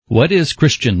What is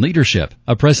Christian leadership?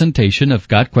 A presentation of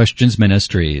Got Questions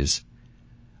Ministries.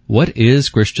 What is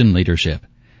Christian leadership?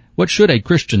 What should a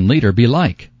Christian leader be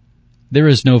like? There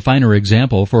is no finer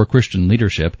example for Christian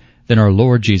leadership than our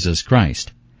Lord Jesus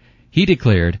Christ. He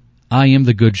declared, "I am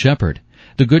the good shepherd.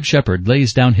 The good shepherd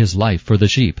lays down his life for the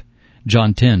sheep."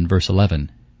 John 10, verse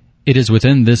 11. It is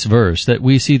within this verse that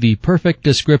we see the perfect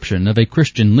description of a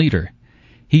Christian leader.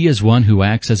 He is one who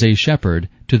acts as a shepherd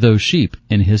to those sheep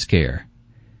in his care.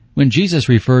 When Jesus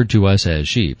referred to us as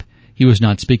sheep, he was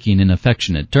not speaking in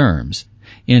affectionate terms.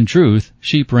 In truth,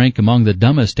 sheep rank among the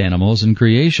dumbest animals in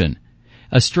creation.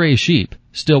 A stray sheep,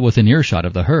 still within earshot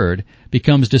of the herd,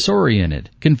 becomes disoriented,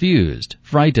 confused,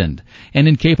 frightened, and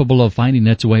incapable of finding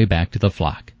its way back to the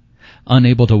flock.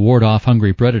 Unable to ward off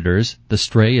hungry predators, the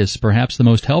stray is perhaps the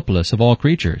most helpless of all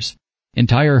creatures.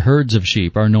 Entire herds of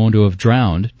sheep are known to have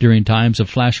drowned during times of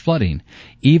flash flooding,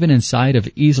 even in sight of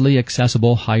easily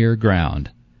accessible higher ground.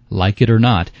 Like it or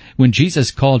not, when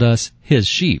Jesus called us his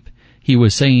sheep, he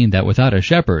was saying that without a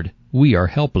shepherd, we are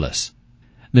helpless.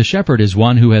 The shepherd is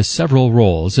one who has several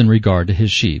roles in regard to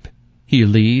his sheep. He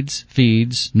leads,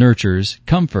 feeds, nurtures,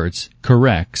 comforts,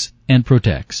 corrects, and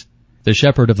protects. The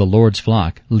shepherd of the Lord's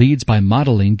flock leads by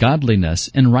modeling godliness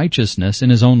and righteousness in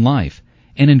his own life,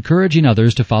 and encouraging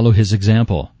others to follow his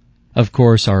example. Of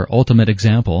course, our ultimate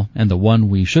example, and the one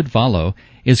we should follow,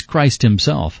 is Christ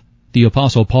himself. The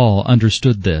Apostle Paul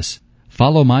understood this.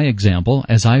 "Follow my example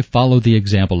as I follow the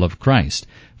example of Christ."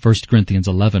 1 Corinthians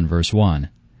 11, verse 1.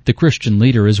 The Christian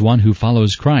leader is one who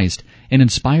follows Christ and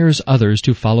inspires others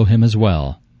to follow him as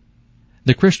well.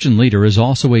 The Christian leader is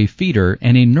also a feeder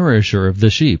and a nourisher of the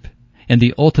sheep, and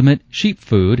the ultimate sheep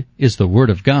food is the Word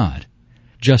of God.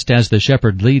 Just as the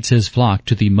shepherd leads his flock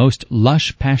to the most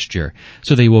lush pasture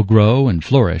so they will grow and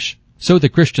flourish, so the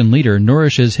Christian leader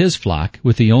nourishes his flock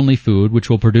with the only food which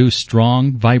will produce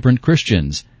strong, vibrant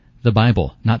Christians. The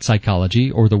Bible, not psychology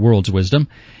or the world's wisdom,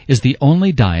 is the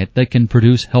only diet that can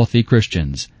produce healthy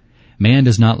Christians. Man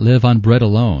does not live on bread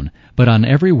alone, but on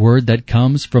every word that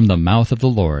comes from the mouth of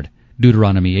the Lord.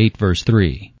 Deuteronomy 8, verse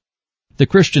 3. The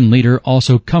Christian leader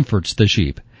also comforts the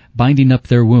sheep, binding up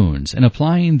their wounds and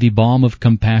applying the balm of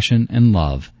compassion and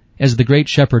love. As the great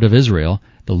shepherd of Israel,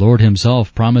 the Lord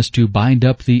himself promised to bind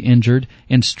up the injured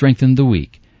and strengthen the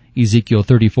weak. Ezekiel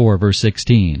 34, verse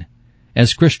 16.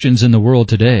 As Christians in the world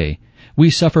today, we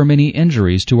suffer many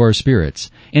injuries to our spirits,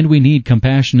 and we need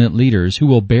compassionate leaders who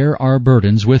will bear our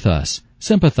burdens with us,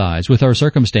 sympathize with our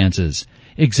circumstances,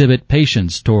 exhibit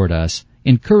patience toward us,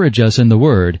 encourage us in the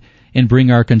Word, and bring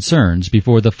our concerns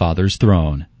before the Father's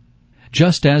throne.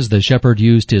 Just as the shepherd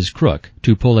used his crook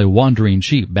to pull a wandering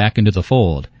sheep back into the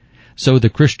fold, so the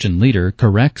Christian leader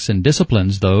corrects and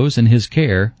disciplines those in his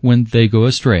care when they go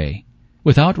astray.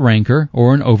 Without rancor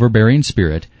or an overbearing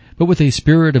spirit, but with a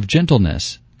spirit of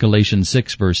gentleness, Galatians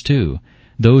 6, verse 2,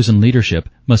 those in leadership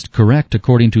must correct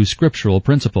according to scriptural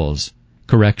principles.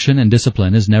 Correction and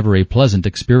discipline is never a pleasant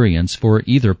experience for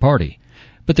either party,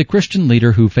 but the Christian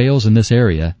leader who fails in this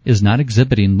area is not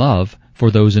exhibiting love for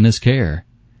those in his care.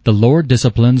 The Lord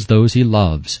disciplines those he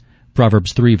loves,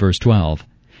 Proverbs 3, verse 12,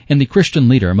 and the Christian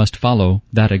leader must follow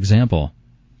that example.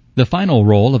 The final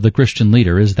role of the Christian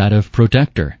leader is that of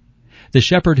protector. The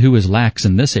shepherd who is lax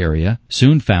in this area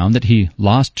soon found that he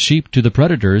lost sheep to the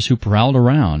predators who prowled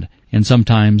around, and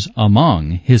sometimes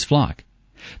among, his flock.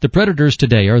 The predators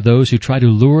today are those who try to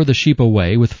lure the sheep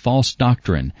away with false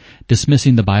doctrine,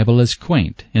 dismissing the Bible as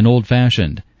quaint and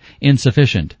old-fashioned,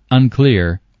 insufficient,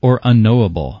 unclear, or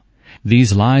unknowable.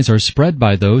 These lies are spread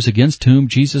by those against whom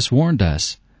Jesus warned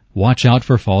us. Watch out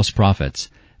for false prophets.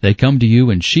 They come to you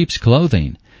in sheep's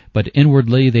clothing, but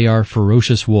inwardly they are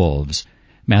ferocious wolves.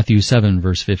 Matthew 7,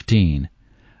 verse 15.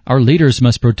 Our leaders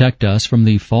must protect us from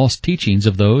the false teachings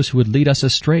of those who would lead us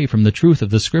astray from the truth of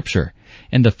the Scripture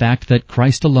and the fact that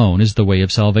Christ alone is the way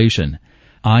of salvation.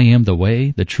 "I am the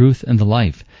way, the truth, and the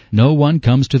life. No one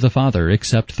comes to the Father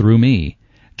except through me."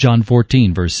 John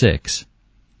 14, verse 6.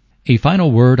 A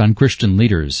final word on Christian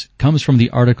leaders comes from the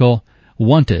article,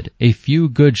 "Wanted, a few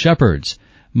good shepherds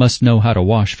must know how to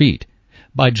wash feet,"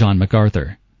 by John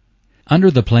MacArthur. Under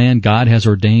the plan God has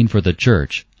ordained for the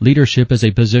church, leadership is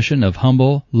a position of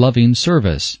humble, loving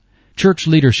service. Church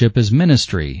leadership is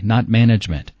ministry, not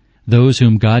management. Those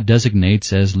whom God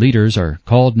designates as leaders are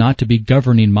called not to be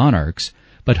governing monarchs,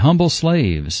 but humble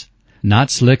slaves.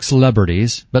 Not slick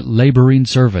celebrities, but laboring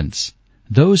servants.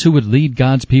 Those who would lead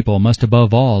God's people must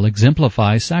above all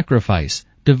exemplify sacrifice,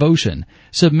 devotion,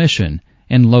 submission,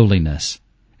 and lowliness.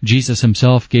 Jesus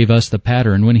himself gave us the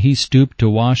pattern when he stooped to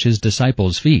wash his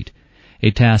disciples' feet,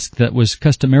 a task that was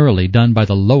customarily done by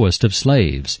the lowest of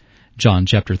slaves. John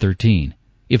chapter 13.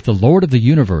 If the Lord of the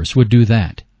universe would do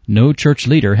that, No church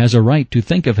leader has a right to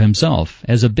think of himself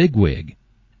as a bigwig.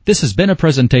 This has been a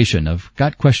presentation of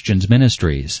Got Questions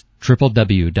Ministries,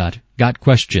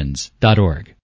 www.gotquestions.org.